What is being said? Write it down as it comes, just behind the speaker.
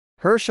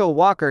Herschel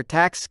Walker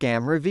tax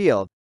scam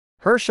revealed.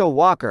 Herschel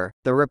Walker,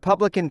 the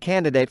Republican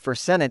candidate for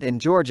Senate in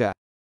Georgia,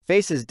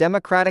 faces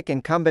Democratic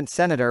incumbent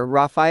Senator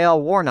Raphael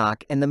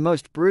Warnock in the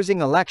most bruising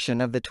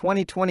election of the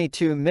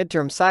 2022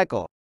 midterm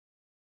cycle.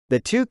 The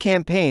two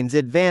campaigns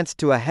advanced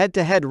to a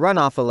head-to-head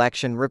runoff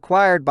election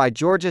required by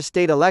Georgia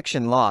state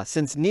election law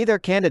since neither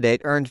candidate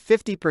earned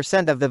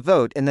 50% of the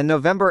vote in the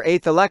November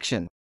 8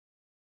 election.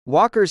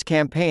 Walker's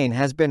campaign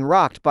has been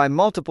rocked by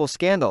multiple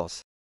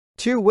scandals.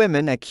 Two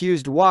women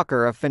accused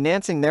Walker of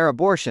financing their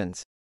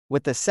abortions,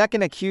 with the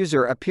second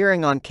accuser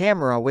appearing on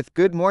camera with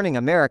Good Morning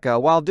America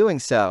while doing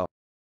so.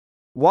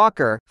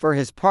 Walker, for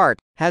his part,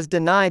 has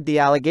denied the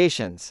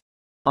allegations.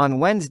 On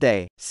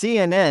Wednesday,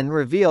 CNN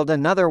revealed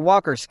another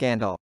Walker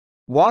scandal.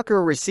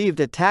 Walker received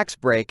a tax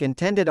break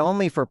intended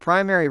only for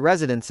primary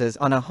residences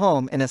on a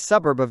home in a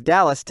suburb of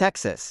Dallas,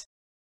 Texas.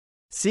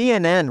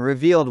 CNN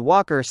revealed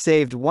Walker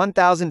saved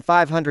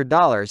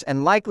 $1,500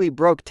 and likely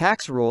broke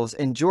tax rules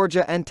in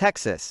Georgia and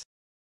Texas.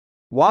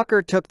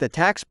 Walker took the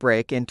tax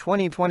break in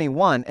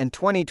 2021 and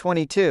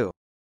 2022.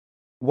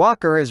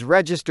 Walker is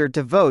registered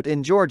to vote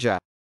in Georgia.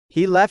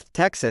 He left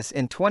Texas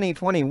in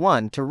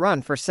 2021 to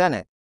run for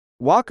Senate.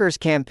 Walker's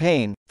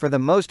campaign, for the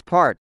most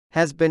part,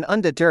 has been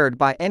undeterred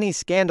by any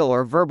scandal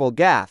or verbal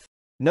gaffe,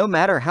 no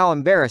matter how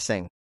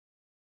embarrassing.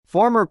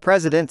 Former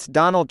Presidents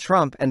Donald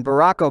Trump and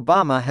Barack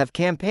Obama have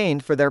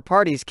campaigned for their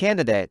party's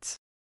candidates.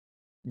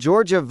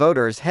 Georgia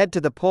voters head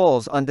to the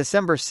polls on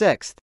December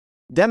 6.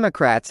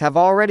 Democrats have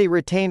already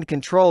retained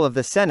control of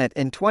the Senate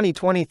in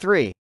 2023.